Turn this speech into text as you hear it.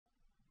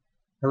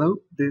Hello,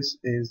 this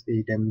is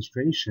a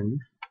demonstration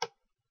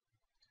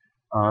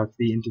of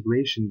the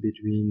integration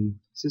between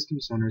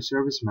System Center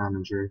Service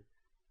Manager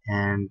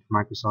and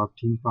Microsoft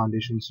Team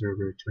Foundation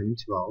Server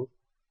 2012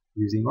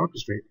 using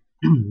Orchestrate.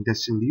 The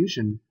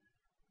solution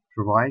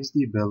provides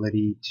the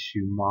ability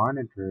to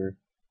monitor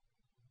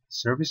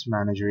Service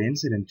Manager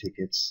incident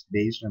tickets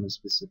based on a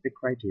specific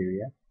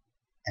criteria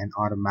and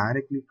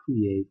automatically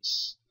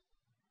creates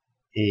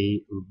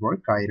a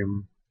work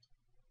item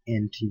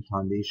in Team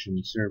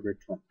Foundation Server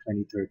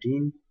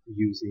 2013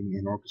 using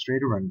an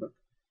orchestrator runbook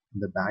in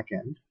the back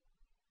end.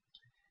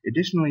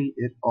 Additionally,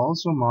 it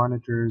also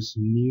monitors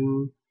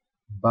new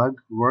bug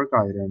work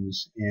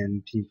items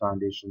in Team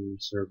Foundation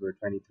Server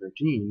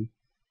 2013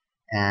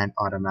 and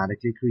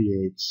automatically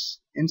creates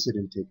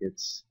incident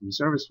tickets in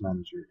Service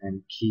Manager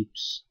and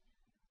keeps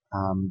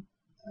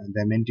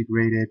them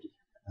integrated,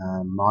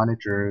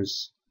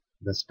 monitors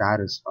the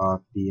status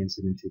of the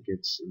incident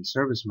tickets in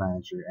Service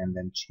Manager, and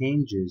then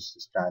changes the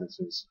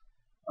statuses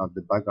of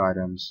the bug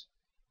items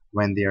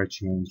when they are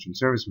changed in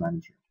Service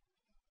Manager.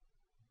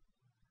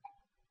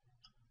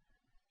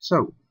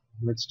 So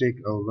let's take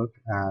a look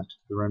at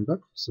the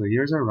runbook. So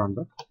here's our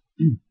runbook,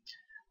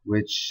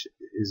 which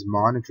is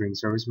monitoring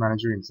Service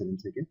Manager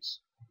incident tickets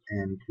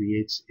and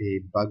creates a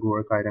bug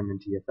work item in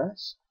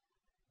TFS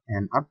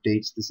and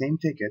updates the same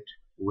ticket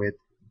with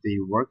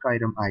the work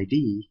item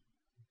ID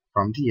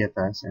from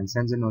TFS and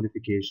sends a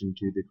notification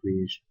to the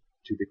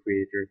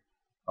creator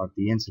of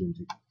the incident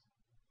ticket.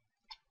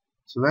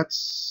 So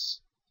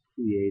let's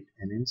create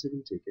an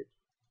incident ticket.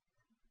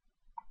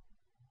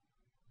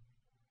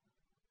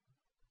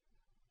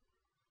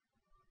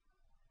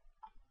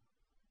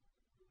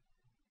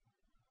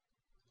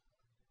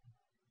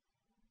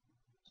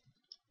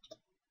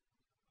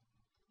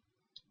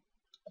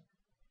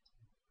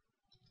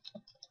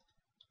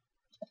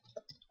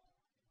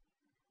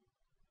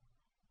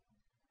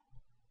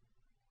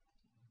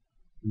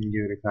 And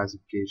give it a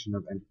classification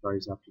of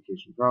enterprise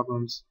application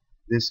problems.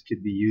 This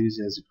could be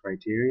used as a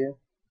criteria.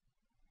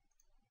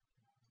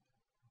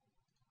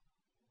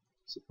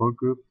 Support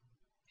group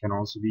can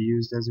also be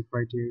used as a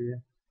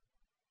criteria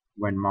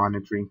when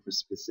monitoring for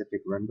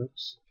specific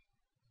runbooks.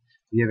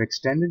 We have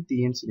extended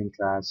the incident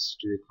class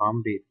to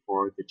accommodate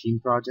for the team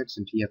projects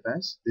in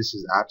TFS. This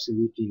is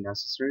absolutely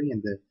necessary,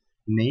 and the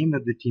name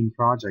of the team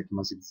project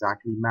must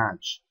exactly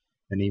match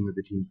the name of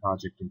the team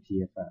project in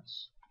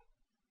TFS.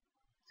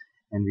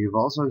 And we've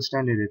also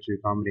extended it to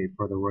accommodate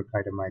for the work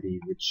item ID,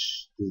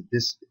 which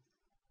this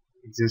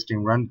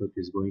existing runbook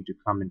is going to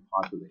come and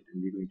populate,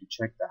 and we're going to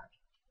check that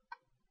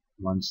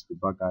once the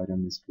bug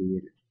item is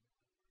created.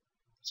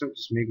 So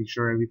just making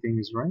sure everything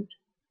is right.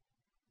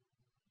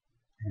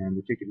 And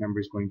the ticket number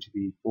is going to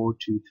be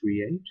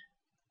 4238.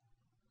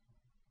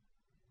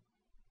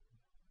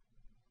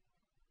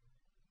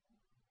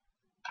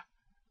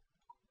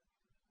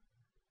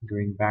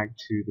 Going back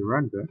to the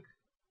runbook,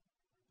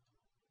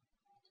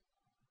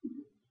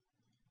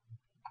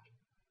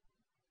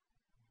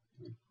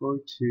 four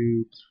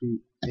two three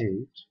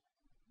eight.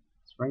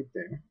 It's right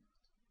there.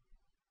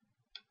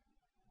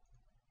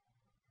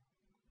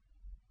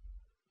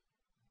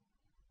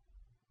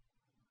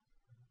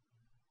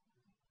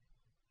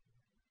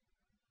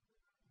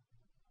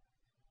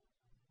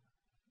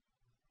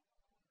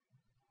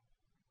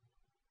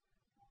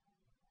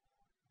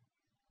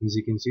 As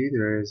you can see,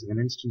 there is an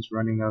instance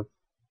running of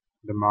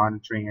the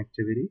monitoring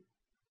activity.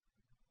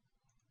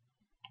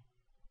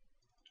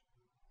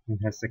 It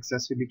has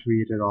successfully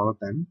created all of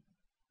them.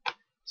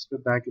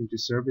 Let's go back into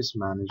Service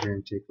Manager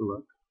and take a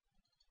look.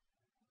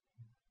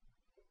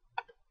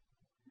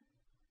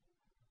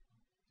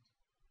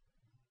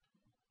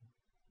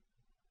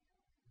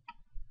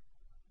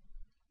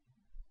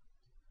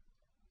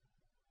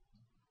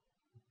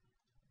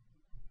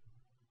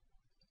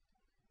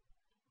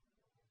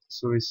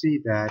 So we see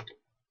that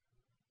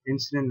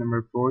incident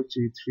number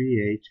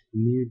 4238,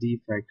 new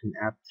defect in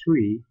app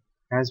 3,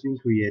 has been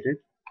created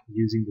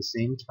using the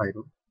same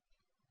title.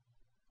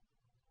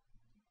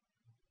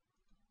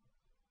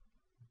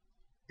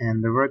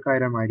 And the work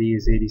item ID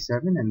is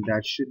 87, and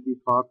that should be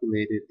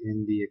populated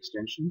in the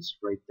extensions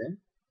right there.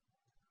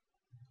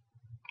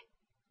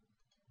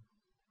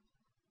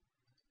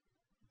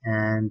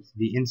 And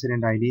the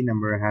incident ID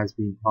number has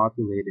been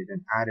populated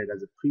and added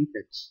as a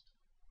prefix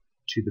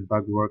to the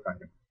bug work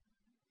item.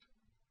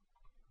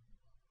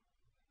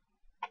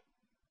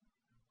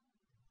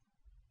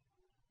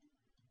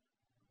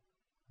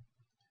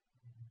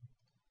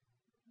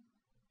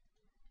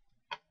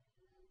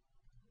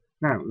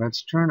 Now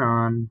let's turn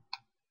on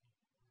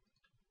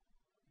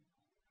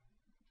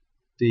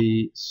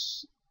the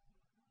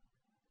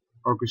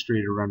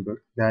orchestrator runbook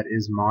that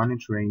is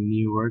monitoring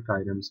new work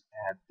items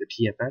at the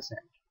TFS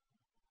end.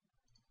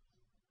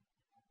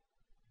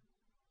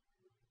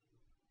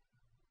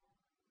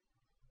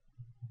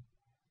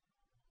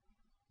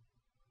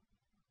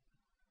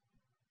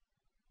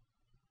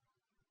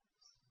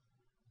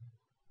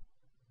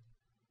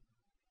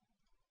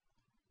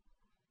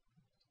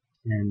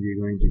 And we're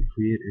going to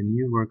create a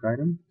new work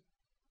item.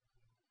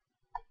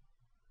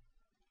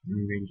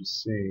 I'm going to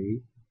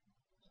say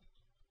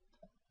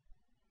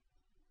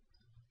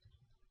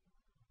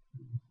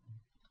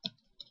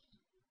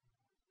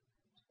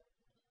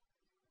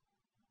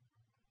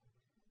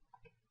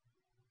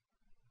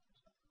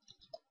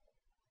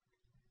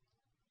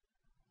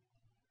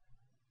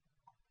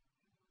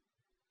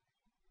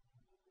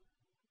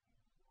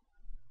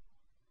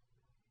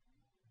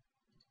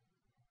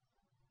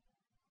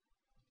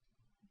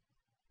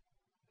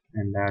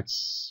and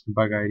that's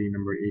bug ID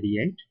number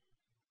 88.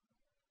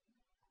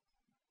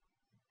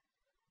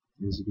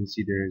 As you can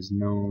see, there is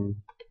no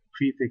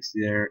prefix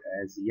there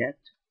as yet.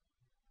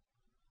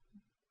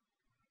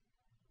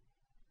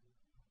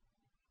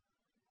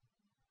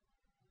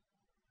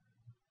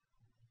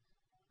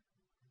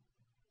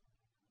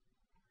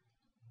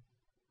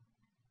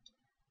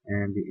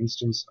 And the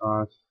instance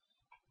of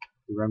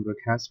the runbook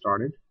has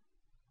started.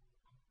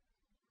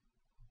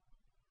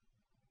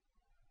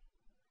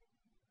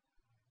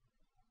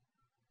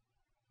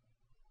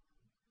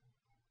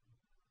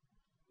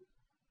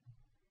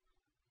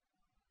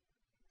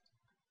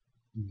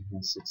 It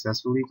has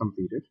successfully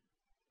completed.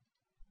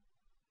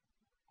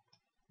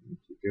 If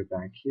you go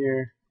back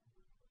here,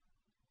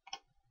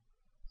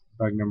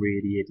 bug number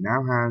 88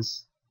 now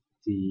has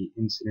the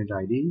incident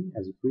ID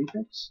as a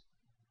prefix,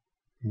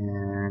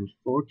 and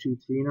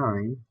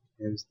 4239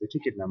 is the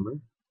ticket number.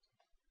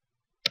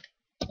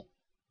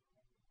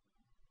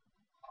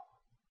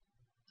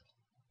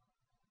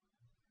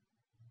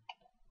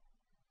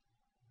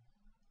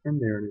 And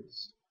there it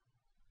is.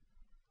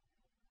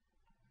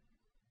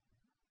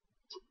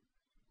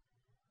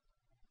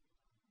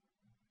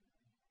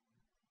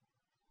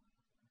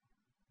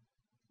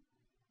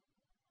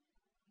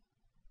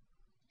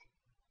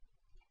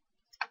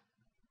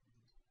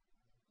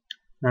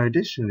 Now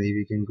additionally,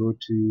 we can go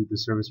to the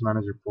Service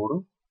Manager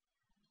portal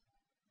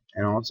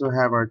and also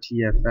have our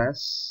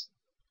TFS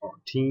or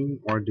team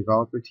or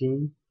developer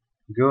team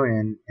go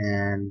in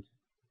and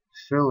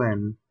fill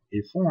in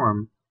a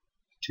form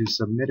to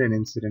submit an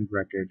incident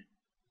record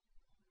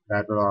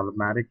that will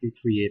automatically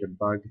create a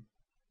bug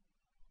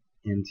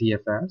in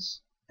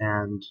TFS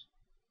and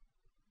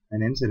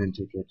an incident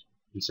ticket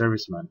in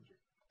Service Manager.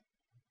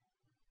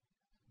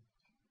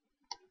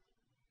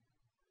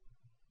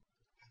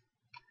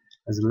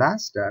 As a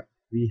last step,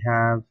 we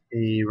have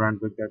a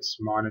runbook that's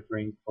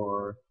monitoring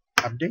for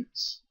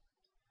updates,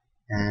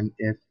 and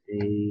if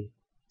a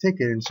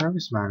ticket in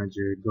Service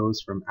Manager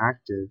goes from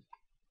active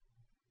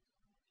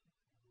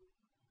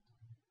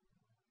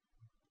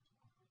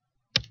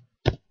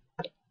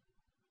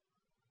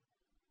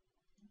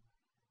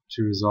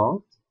to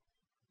resolved,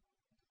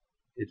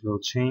 it will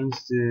change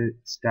the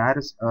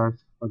status of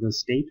or the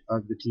state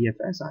of the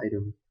TFS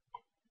item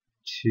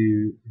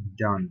to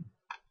done.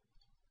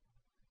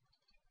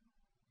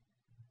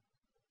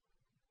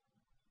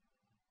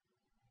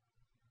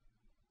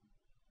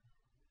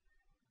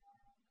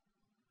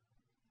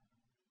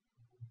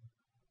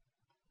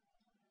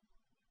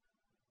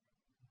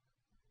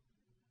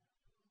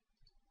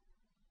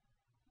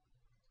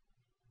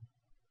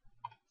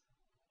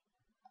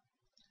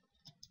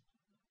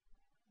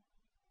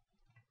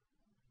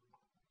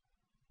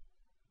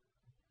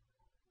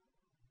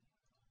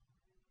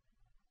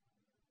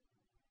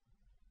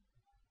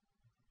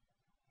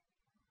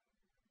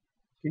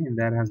 Okay, and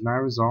that has now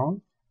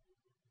resolved.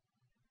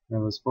 That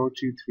was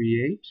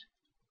 4238,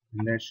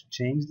 and that should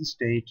change the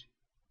state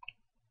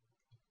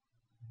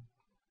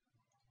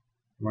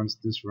once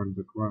this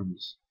runbook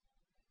runs.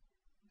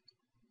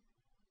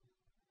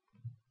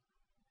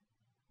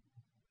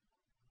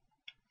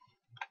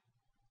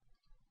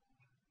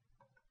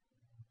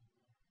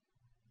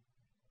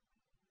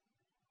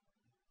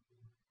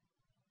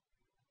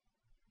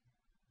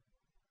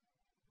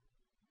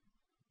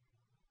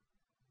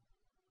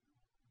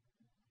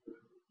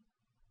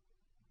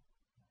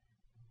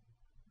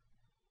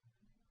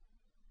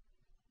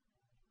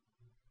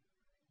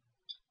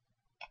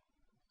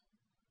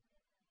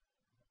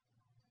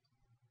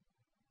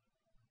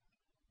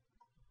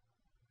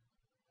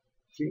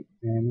 Okay,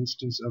 an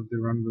instance of the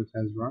runbook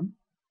has run.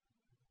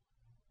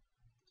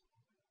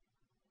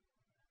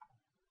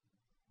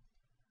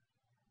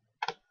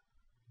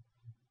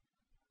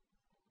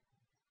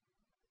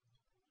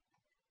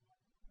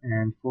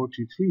 And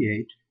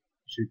 4238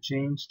 should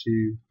change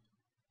to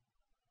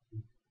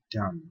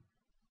done.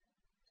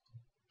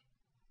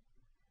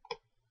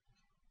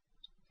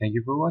 Thank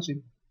you for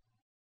watching.